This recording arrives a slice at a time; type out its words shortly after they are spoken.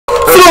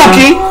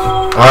Mookie.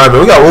 Alright, man,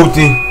 we got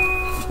Whoopty.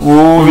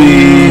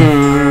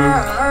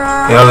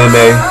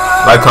 M.A.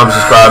 Like, comment,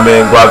 subscribe,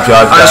 man. Go out,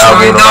 Josh. That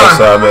album on the right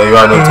side, man. You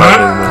already know what time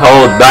it is, man.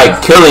 Whole night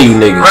killing you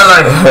niggas.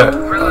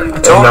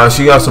 Hey, nah,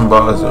 she got some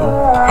bars, though.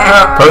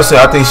 Personally,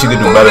 I think she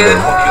could do better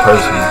than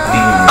personally.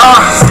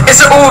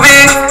 It's a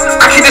Ooououuvie.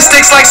 I keep the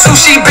sticks like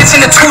sushi, bitch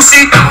in the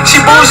two-seat.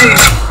 She bougie.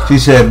 She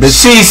said, bitch.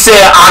 She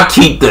said, I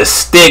keep the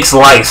sticks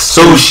like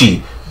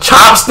sushi.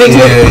 Chopsticks?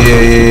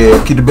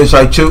 Yeah. Keep the bitch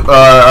like chew.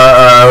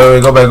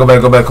 Go back.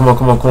 Come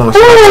on.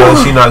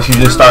 She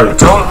just started.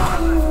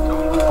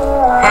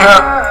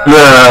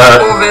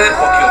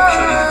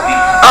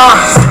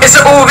 It's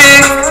a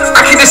Ooououuvie.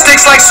 I keep the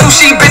sticks like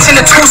sushi, bitch in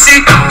the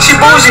two-seat. She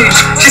bougie.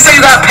 She say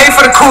you gotta pay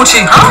for the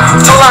coochie.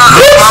 Told her,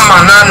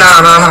 mama,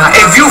 nah.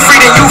 If you free,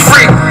 then you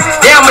free.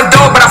 Yeah, I'm a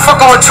dog, but I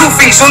fuck on 2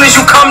 feet. Soon as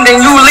you come, then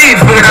you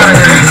leave.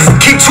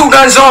 Keep 2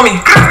 guns on me.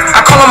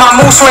 I call them my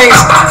moose swings.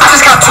 I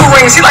just got 2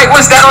 rings. He like,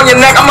 what's that on your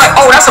neck? I'm like,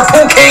 oh, that's a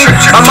pool king.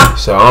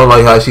 So I don't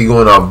like how she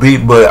going off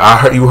beat, but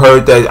you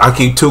heard that I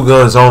keep 2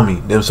 guns on me.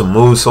 Them some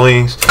mood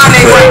swings. I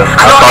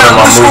know I got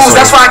loose screws.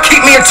 That's why I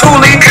keep me a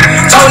 2-lead.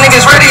 Told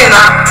niggas ready or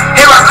not.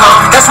 Here I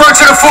come. That's word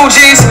to the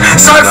Fugees.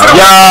 Sorry for the.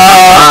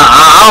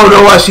 I don't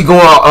know why she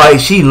going out like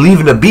she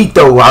leaving the beat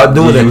though while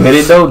doing it. You hit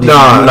it though? No.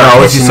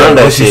 What she said?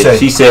 What she said?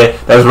 She said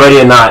that's ready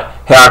or not.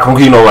 Here I come.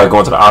 You know, like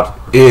going to the opera.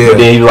 Yeah. But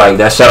then you like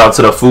that. Shout out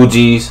to the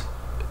Fugees.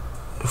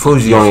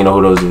 Fugees. You don't even know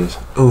who those is.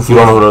 You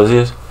don't know who those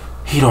is.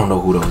 He don't know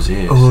who those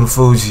is. Who the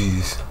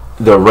Fugees?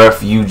 The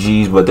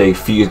refugees, but they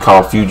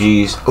called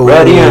Fugees.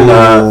 Ready or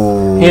not?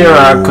 Here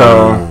I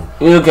come.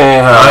 You can't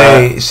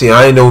hide.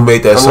 I ain't know who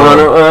made that song.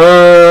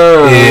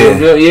 Yeah,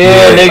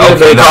 nigga,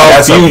 they call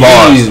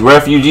Fugees,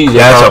 refugees.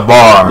 That's a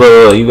bar.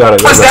 You gotta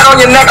go. What's that on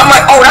your neck? I'm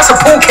like, oh, that's a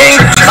pool king.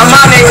 My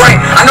mind ain't right.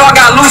 I know I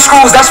got loose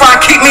screws. That's why I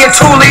keep me a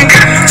 2-lead.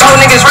 Told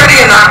niggas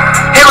ready or not.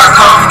 Here I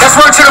come. That's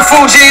word to the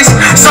Fugees.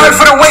 Sorry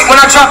for the wait when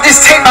I drop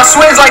this tape. I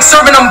swear it's like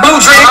serving them blue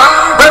drink.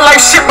 Red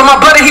life shit, but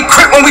my bloody he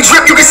crip when we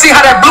drip. You can see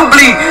how that blue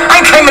bleed. I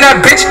ain't claiming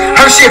that bitch.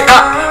 Her shit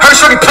thought. Her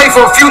shorty play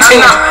for a few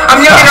teams.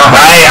 I'm young and I'm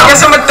right.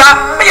 Yes, I'm a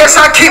thought. Yes,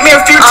 I keep me a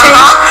few teams.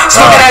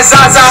 Smoking that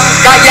Zaza.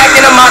 Got yak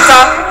in a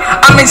mata.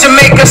 I'm in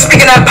Jamaica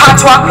speaking that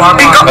patois.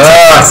 Big up to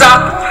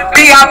Zaza.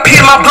 BIP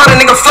in my blood, a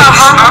nigga fly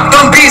high.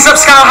 Them bees up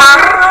sky high.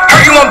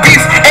 Heard you want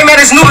beef. Aim at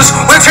his noodles.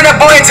 We'll turn that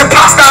boy into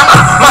pasta.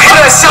 My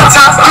hitter is shot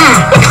top.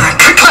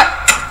 Click clap.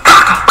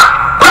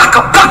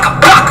 Blocka.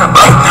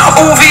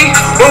 Ooououuvie.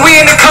 When we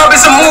in the club,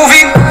 it's a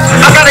movie.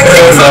 I got a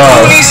game for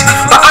the Goonies,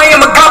 but I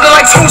am a goblin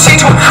like Tunchi.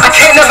 I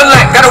can't never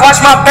lack. Gotta watch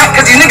my back,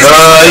 cause these niggas.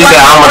 He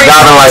said I'm a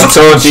goblin like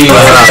Tunchi.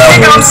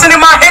 I'm sending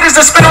my haters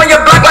to spin on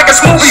your block like a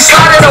smoothie.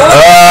 Slide in the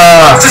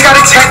just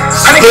gotta check.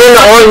 Spin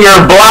on your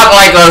block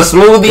like a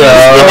smoothie.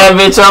 Spin that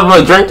bitch up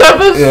and drink that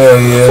bitch.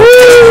 Yeah.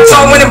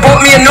 So I went and bought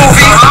me a new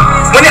V.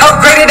 When it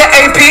upgraded to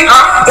AP,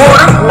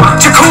 water,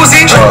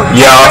 jacuzzi.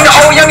 And the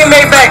old youngin'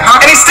 made back,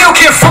 and he still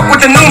can't fuck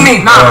with the new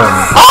me.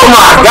 Oh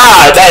my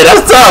god,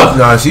 that's tough.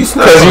 Nah, she's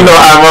not. Cause you know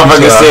how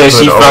motherfucker said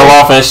she fell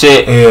off and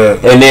shit. Yeah.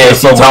 And then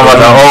she talking about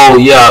the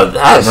old,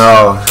 that's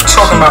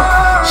Talking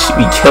about. She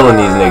be killing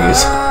these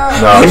niggas.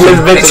 No,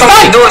 they told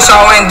me to do it, so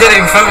I went and did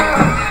it, you feel me?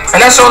 And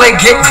that's all they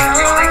get.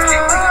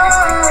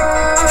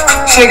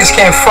 These niggas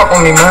can't fuck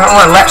with me, man. I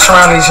wanna laps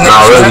around these niggas.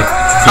 Nah, really?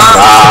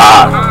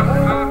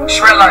 It's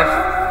real life.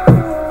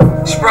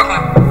 It's Brooklyn.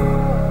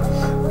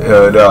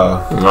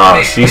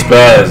 Nah, she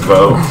spaz,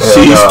 bro.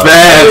 She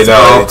spaz,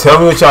 bro. Tell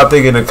me what y'all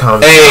think in the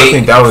comments. I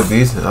think that was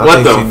decent.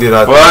 I think she did.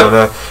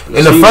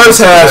 In the first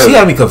half, she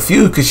had me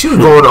confused because she was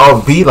going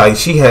off beat. Like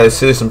she had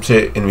said some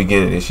shit in the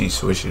beginning and she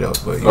switched it up.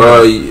 But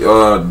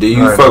do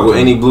you fuck with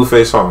any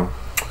Blueface song?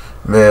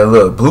 Man,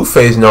 look,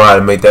 Blueface know how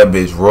to make that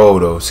bitch roll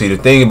though. See, the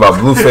thing about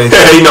Blueface,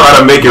 he know how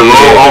to make it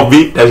roll off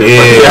beat. He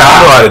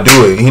know how to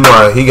do it.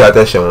 He got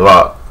that shit on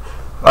lock.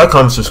 Like,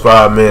 comment,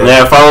 subscribe, man.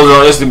 Man, follow us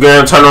on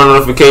Instagram. Turn on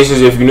notifications.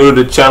 If you're new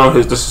to the channel,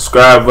 hit the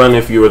subscribe button.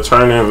 If you're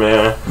returning,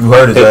 man, you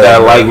heard hit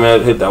that like,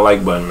 man. Hit that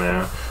like button,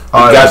 man. We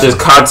got this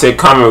content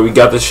coming. We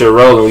got this shit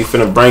rolling. We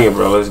finna bring it,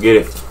 bro. Let's get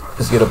it.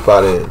 Let's get up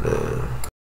out of it, man.